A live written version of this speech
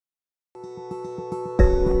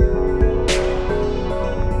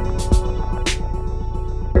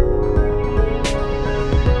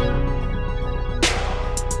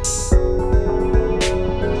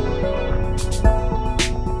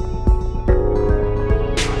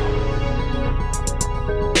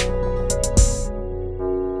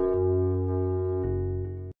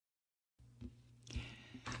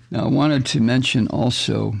Now, I wanted to mention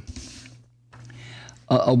also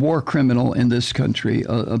a war criminal in this country,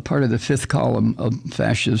 a part of the fifth column of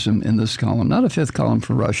fascism in this column. Not a fifth column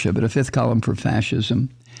for Russia, but a fifth column for fascism,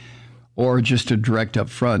 or just a direct up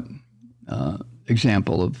front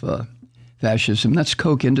example of fascism. That's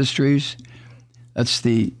Koch Industries. That's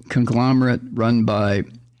the conglomerate run by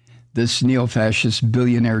this neo-fascist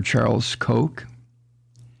billionaire Charles Koch.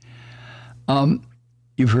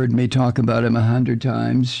 You've heard me talk about him 100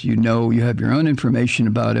 times. You know, you have your own information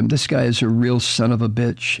about him. This guy is a real son of a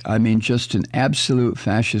bitch. I mean, just an absolute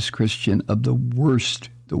fascist Christian of the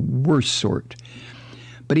worst sort.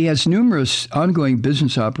 But he has numerous ongoing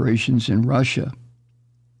business operations in Russia,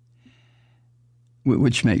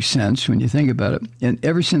 which makes sense when you think about it. And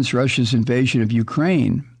ever since Russia's invasion of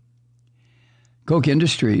Ukraine, Koch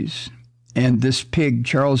Industries and this pig,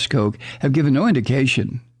 Charles Koch, have given no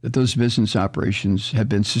indication that those business operations have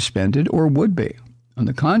been suspended or would be. On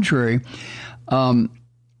the contrary,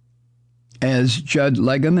 as Judd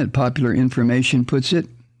Legum at Popular Information puts it,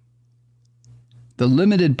 the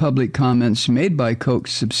limited public comments made by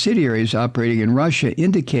Koch's subsidiaries operating in Russia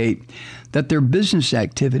indicate that their business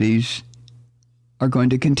activities are going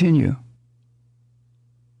to continue.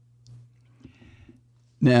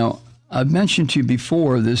 Now, I've mentioned to you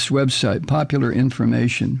before this website, Popular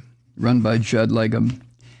Information, run by Judd Legum.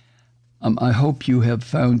 I hope you have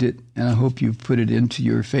found it, and I hope you've put it into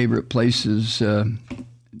your favorite places,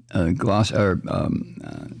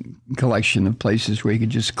 collection of places where you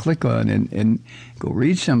can just click on and go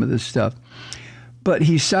read some of this stuff. But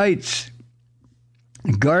he cites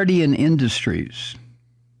Guardian Industries,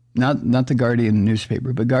 not the Guardian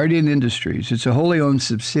newspaper, but Guardian Industries. It's a wholly owned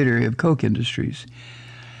subsidiary of Koch Industries,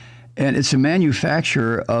 and it's a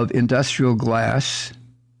manufacturer of industrial glass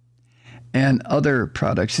and other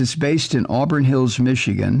products. It's based in Auburn Hills,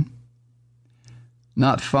 Michigan,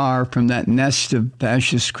 not far from that nest of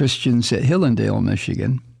fascist Christians at Hillendale,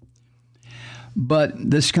 Michigan. But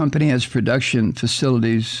this company has production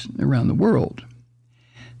facilities around the world.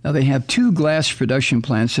 Now, they have two glass production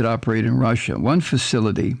plants that operate in Russia. One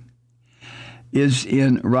facility is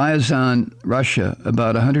in Ryazan, Russia,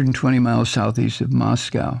 about 120 miles southeast of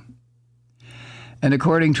Moscow. And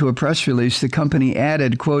according to a press release, the company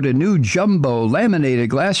added, quote, a new jumbo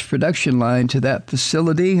laminated glass production line to that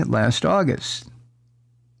facility last August.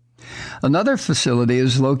 Another facility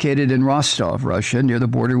is located in Rostov, Russia, near the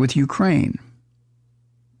border with Ukraine.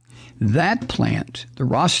 That plant, the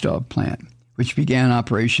Rostov plant, which began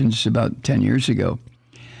operations about 10 years ago,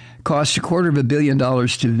 cost $250 million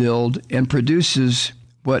to build and produces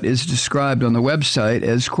what is described on the website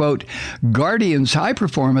as, quote, Guardian's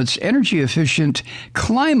high-performance, energy-efficient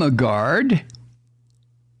ClimaGuard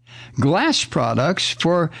glass products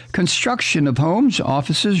for construction of homes,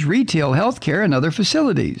 offices, retail, healthcare, and other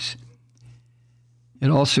facilities.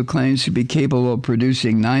 It also claims to be capable of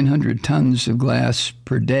producing 900 tons of glass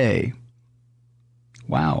per day.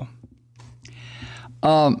 Wow.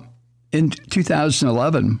 In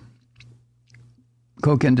 2011,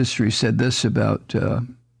 Koch Industries said this about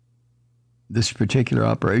this particular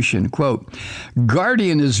operation, quote,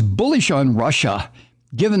 Guardian is bullish on Russia,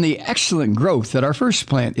 given the excellent growth at our first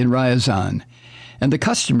plant in Ryazan and the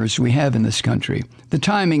customers we have in this country. The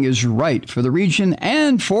timing is right for the region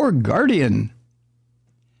and for Guardian,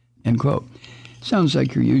 end quote. Sounds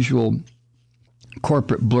like your usual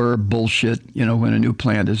corporate blur bullshit, you know, when a new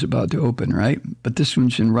plant is about to open, right? But this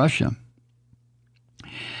one's in Russia.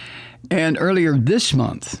 And earlier this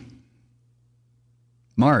month,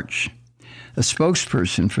 March, a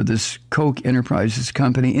spokesperson for this Koch Enterprises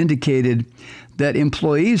company indicated that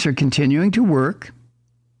employees are continuing to work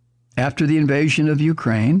after the invasion of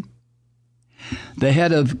Ukraine. The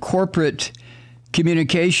head of corporate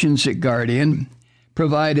communications at Guardian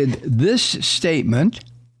provided this statement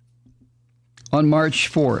on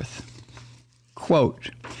March 4th, quote,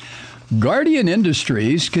 Guardian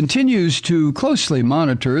Industries continues to closely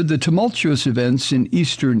monitor the tumultuous events in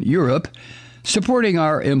Eastern Europe, supporting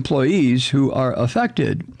our employees who are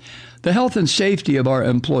affected. The health and safety of our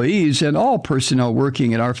employees and all personnel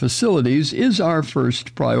working at our facilities is our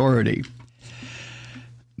first priority.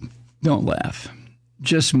 Don't laugh.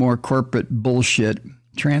 Just more corporate bullshit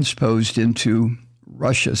transposed into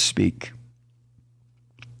Russia speak.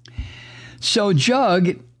 So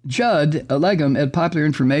Judd Legum at Popular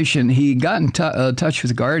Information, he got in touch with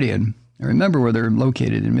the Guardian. I remember where they're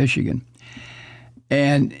located in Michigan.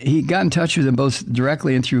 And he got in touch with them both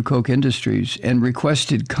directly and through Koch Industries and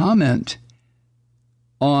requested comment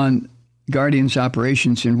on Guardian's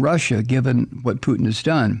operations in Russia, given what Putin has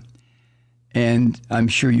done. And I'm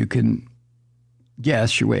sure you can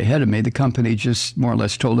yes, you're way ahead of me. The company just more or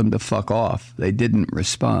less told him to fuck off. They didn't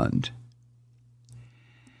respond.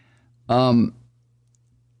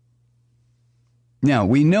 Now,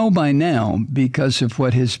 we know by now, because of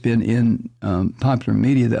what has been in popular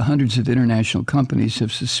media, that hundreds of international companies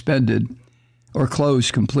have suspended or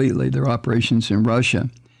closed completely their operations in Russia.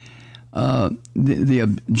 The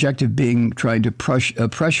objective being trying to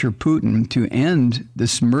pressure Putin to end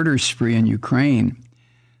this murder spree in Ukraine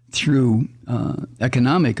through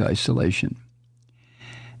economic isolation.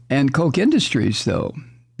 And Koch Industries, though,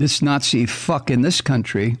 this Nazi fuck in this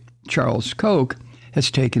country, Charles Koch,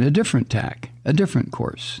 has taken a different tack, a different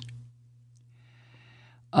course.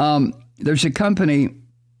 There's a company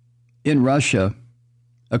in Russia,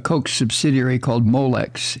 a Koch subsidiary called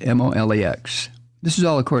Molex, M-O-L-E-X. This is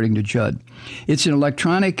all according to Judd. It's an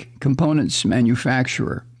electronic components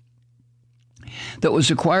manufacturer that was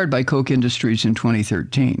acquired by Koch Industries in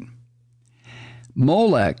 2013.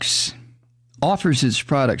 Molex offers its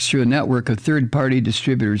products through a network of third-party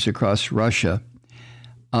distributors across Russia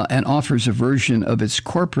and offers a version of its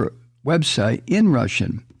corporate website in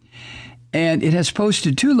Russian. And it has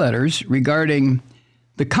posted 2 letters regarding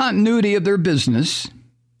the continuity of their business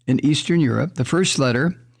in Eastern Europe. The first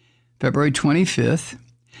letter, February 25th,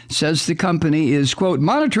 says the company is, quote,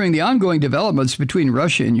 monitoring the ongoing developments between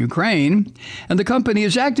Russia and Ukraine, and the company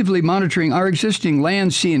is actively monitoring our existing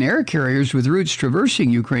land, sea, and air carriers with routes traversing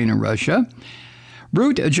Ukraine and Russia.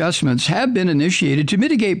 Route adjustments have been initiated to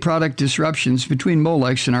mitigate product disruptions between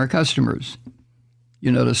Molex and our customers.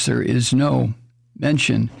 You notice there is no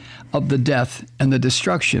mention of the death and the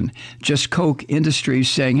destruction. Just Koch Industries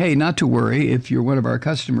saying, hey, not to worry, if you're one of our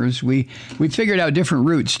customers, we figured out different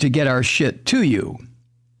routes to get our shit to you.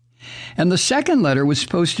 And the second letter was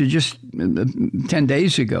posted just 10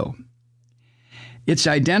 days ago. It's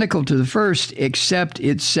identical to the first, except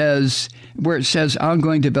it says, where it says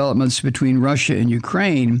ongoing developments between Russia and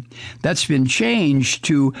Ukraine, that's been changed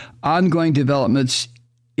to ongoing developments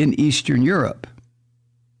in Eastern Europe.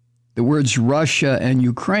 The words Russia and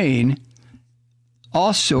Ukraine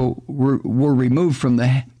also were removed from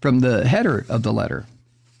the header of the letter.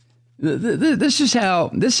 This is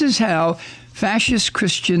how fascist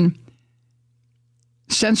Christian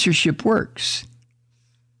censorship works.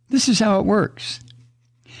 This is how it works.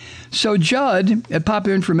 So Judd, at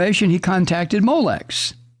Popular Information, he contacted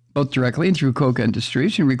Molex, both directly and through Koch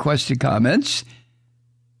Industries, and requested comments.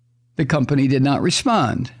 The company did not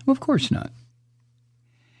respond. Well, of course not.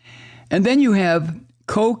 And then you have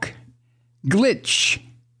Koch Glitch,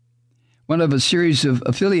 one of a series of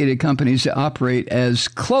affiliated companies that operate as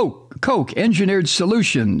Koch Engineered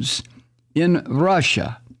Solutions in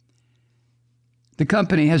Russia. The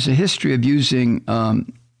company has a history of using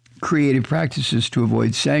creative practices to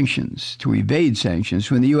avoid sanctions, to evade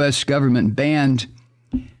sanctions. When the U.S. government banned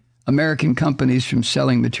American companies from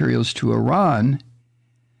selling materials to Iran,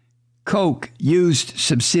 Koch used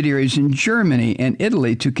subsidiaries in Germany and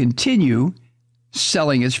Italy to continue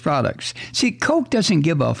selling its products. See, Koch doesn't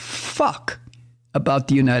give a fuck about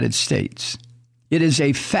the United States. It is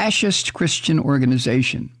a fascist Christian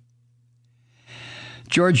organization.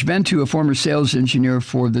 George Bentu, a former sales engineer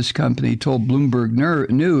for this company, told Bloomberg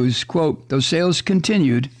News, quote, those sales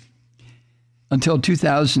continued until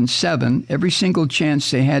 2007. Every single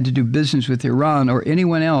chance they had to do business with Iran or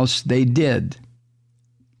anyone else, they did.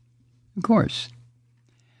 Of course.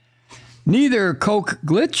 Neither Koch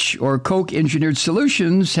Glitch or Koch Engineered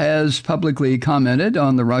Solutions has publicly commented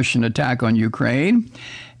on the Russian attack on Ukraine,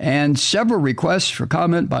 and several requests for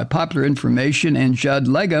comment by Popular Information and Judd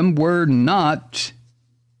Legum were not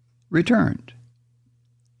returned.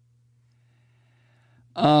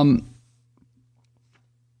 And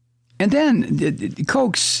then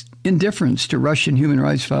Koch's indifference to Russian human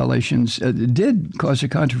rights violations did cause a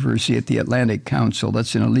controversy at the Atlantic Council.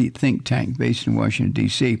 That's an elite think tank based in Washington,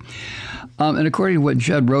 D.C. And according to what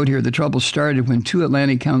Judd wrote here, the trouble started when 2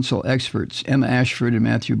 Atlantic Council experts, Emma Ashford and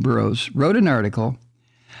Matthew Burrows, wrote an article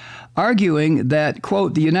arguing that,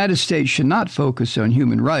 quote, the United States should not focus on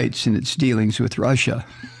human rights in its dealings with Russia,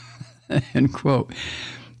 end quote.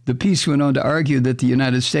 The piece went on to argue that the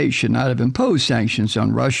United States should not have imposed sanctions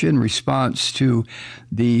on Russia in response to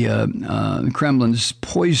the Kremlin's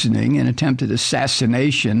poisoning and attempted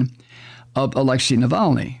assassination of Alexei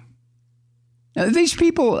Navalny. Now, these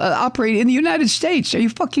people operate in the United States. Are you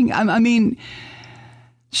fucking, I mean,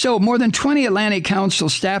 so more than 20 Atlantic Council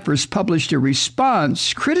staffers published a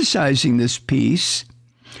response criticizing this piece.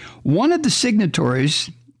 One of the signatories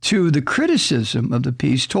to the criticism of the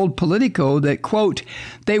piece, told Politico that, quote,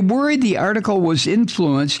 they worried the article was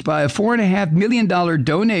influenced by a $4.5 million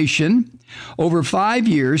donation over 5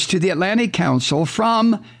 years to the Atlantic Council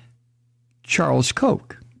from Charles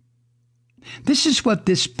Koch. This is what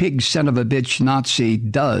this pig son of a bitch Nazi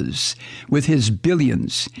does with his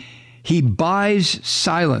billions. He buys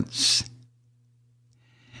silence.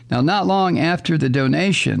 Now, not long after the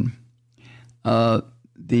donation, the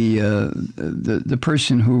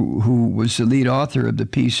person who was the lead author of the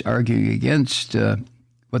piece arguing against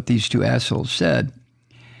what these two assholes said,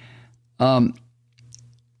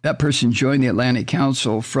 that person joined the Atlantic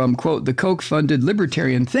Council from, quote, the Koch-funded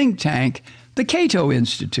libertarian think tank, the Cato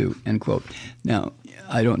Institute, end quote. Now,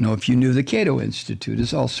 I don't know if you knew the Cato Institute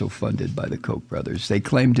is also funded by the Koch brothers. They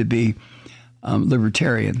claim to be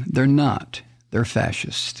libertarian. They're not. They're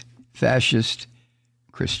fascist. Fascist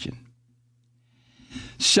Christian.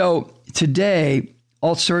 So today,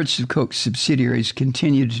 all sorts of Koch subsidiaries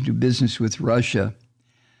continue to do business with Russia,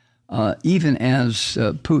 even as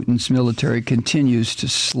Putin's military continues to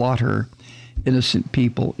slaughter innocent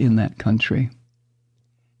people in that country.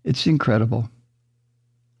 It's incredible.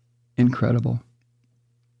 Incredible.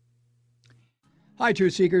 Hi,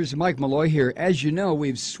 Truth Seekers. Mike Malloy here. As you know,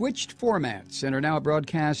 we've switched formats and are now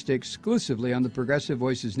broadcast exclusively on the Progressive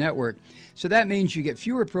Voices Network. So that means you get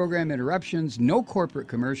fewer program interruptions, no corporate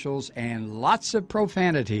commercials, and lots of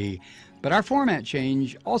profanity. But our format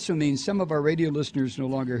change also means some of our radio listeners no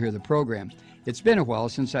longer hear the program. It's been a while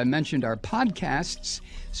since I mentioned our podcasts,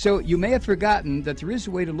 so you may have forgotten that there is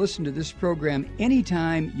a way to listen to this program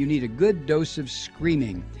anytime you need a good dose of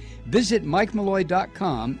screaming. Visit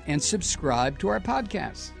MikeMalloy.com and subscribe to our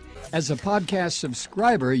podcasts. As a podcast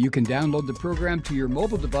subscriber, you can download the program to your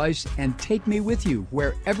mobile device and take me with you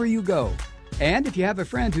wherever you go. And if you have a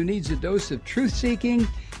friend who needs a dose of truth-seeking,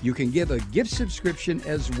 you can give a gift subscription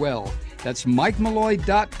as well. That's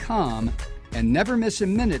MikeMalloy.com, and never miss a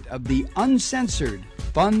minute of the uncensored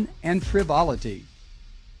fun and frivolity.